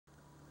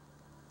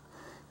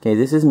Okay,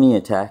 this is me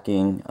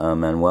attacking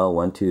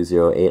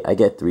Manuel1208. I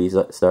get 3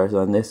 stars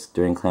on this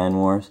during Clan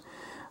Wars.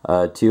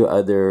 2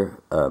 other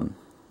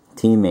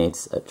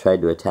teammates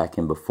tried to attack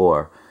him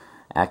before.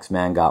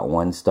 Axeman got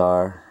 1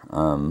 star,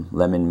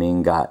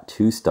 Ming got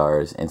 2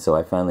 stars, and so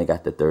I finally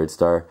got the 3rd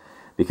star.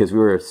 Because we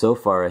were so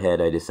far ahead,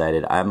 I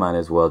decided I might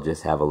as well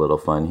just have a little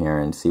fun here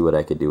and see what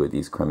I could do with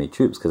these crummy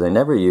troops. Because I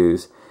never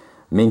use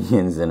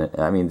minions, and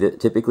I mean,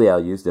 typically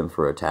I'll use them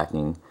for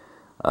attacking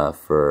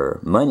for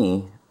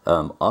money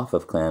off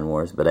of Clan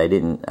Wars, but I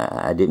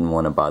didn't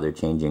want to bother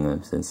changing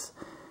them since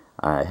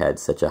I had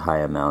such a high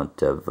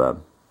amount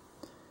of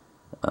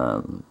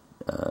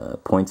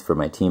points for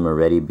my team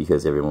already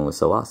because everyone was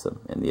so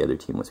awesome and the other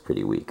team was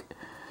pretty weak.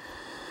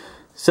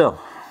 So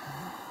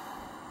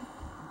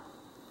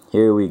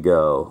here we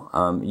go.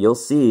 You'll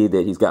see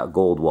that he's got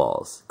gold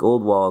walls.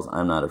 Gold walls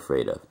I'm not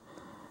afraid of.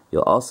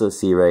 You'll also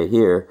see right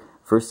here,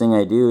 first thing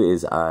I do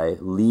is I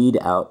lead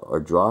out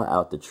or draw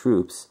out the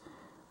troops,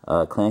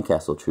 clan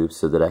castle troops,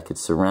 so that I could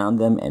surround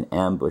them and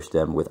ambush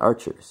them with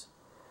archers.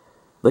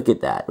 Look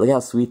at that. Look how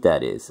sweet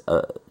that is.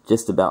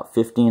 Just about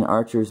 15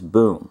 archers,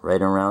 boom,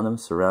 right around them,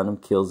 surround them,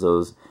 kills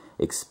those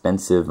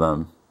expensive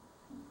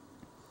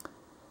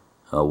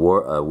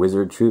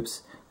wizard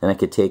troops. Then I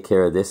could take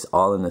care of this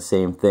all in the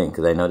same thing,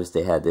 because I noticed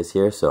they had this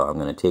here, so I'm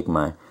going to take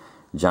my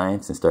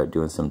giants and start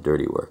doing some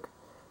dirty work.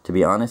 To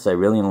be honest, I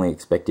really only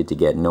expected to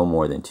get no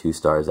more than 2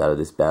 stars out of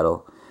this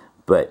battle,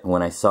 but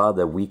when I saw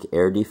the weak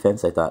air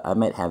defense, I thought I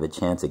might have a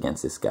chance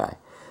against this guy.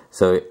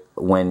 So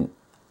when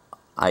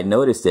I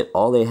noticed that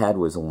all they had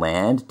was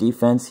land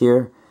defense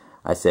here,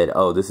 I said,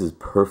 oh, this is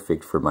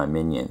perfect for my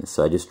minions.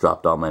 So I just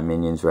dropped all my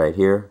minions right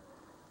here.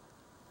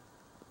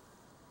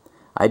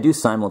 I do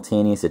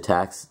simultaneous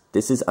attacks.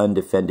 This is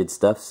undefended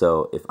stuff,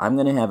 so if I'm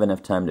going to have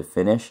enough time to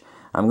finish,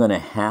 I'm going to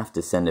have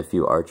to send a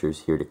few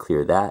archers here to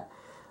clear that.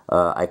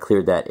 I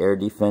cleared that air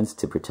defense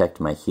to protect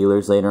my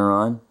healers later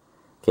on.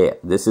 Okay,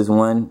 this is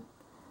one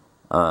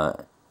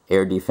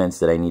air defense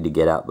that I need to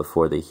get out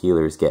before the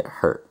healers get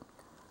hurt.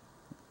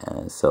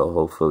 And so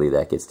hopefully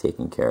that gets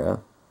taken care of.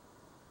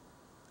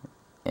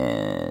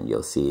 And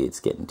you'll see it's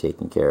getting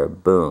taken care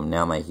of. Boom,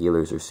 now my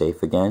healers are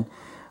safe again.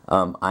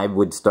 I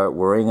would start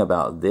worrying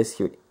about this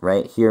here,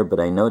 right here, but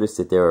I noticed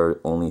that there are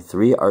only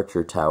 3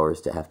 archer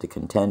towers to have to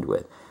contend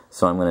with.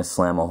 So I'm going to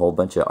slam a whole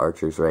bunch of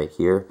archers right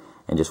here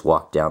and just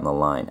walk down the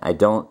line. I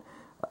don't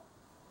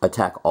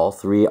attack all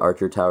 3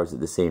 archer towers at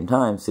the same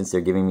time. Since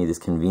they're giving me this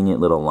convenient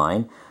little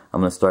line,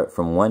 I'm going to start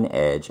from one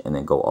edge and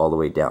then go all the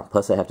way down.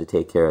 Plus I have to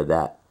take care of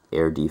that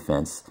air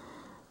defense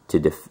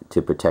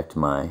to protect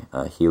my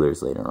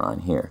healers later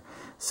on here.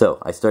 So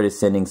I started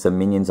sending some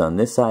minions on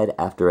this side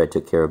after I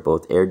took care of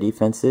both air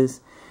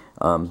defenses.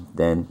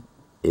 Then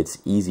it's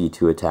easy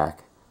to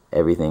attack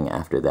everything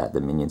after that.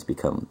 The minions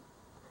become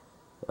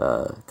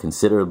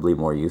considerably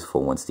more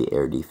useful once the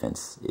air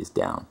defense is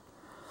down.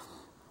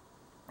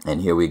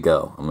 And here we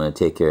go. I'm going to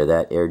take care of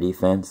that air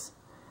defense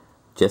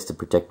just to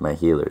protect my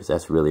healers.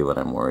 That's really what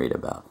I'm worried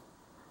about.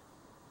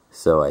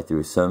 So I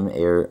threw some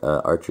air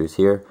archers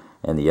here,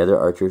 and the other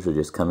archers are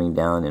just coming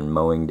down and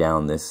mowing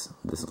down this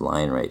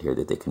line right here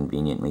that they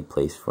conveniently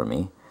placed for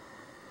me.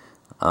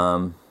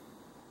 I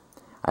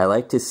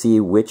like to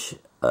see which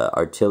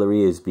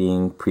artillery is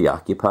being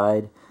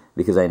preoccupied,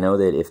 because I know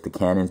that if the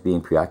cannon's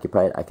being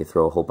preoccupied, I could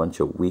throw a whole bunch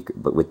of weaker,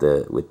 but with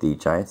the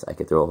giants, I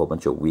could throw a whole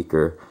bunch of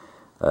weaker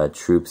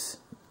troops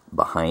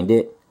behind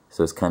it.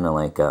 So it's kind of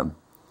like,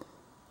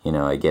 you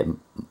know,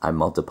 I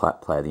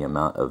multiply the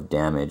amount of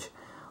damage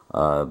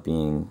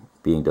being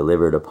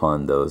delivered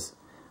upon those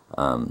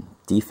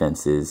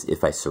defenses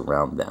if I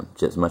surround them,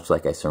 just much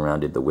like I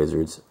surrounded the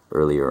wizards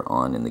earlier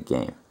on in the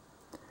game.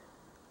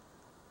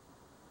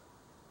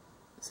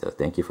 So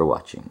thank you for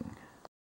watching.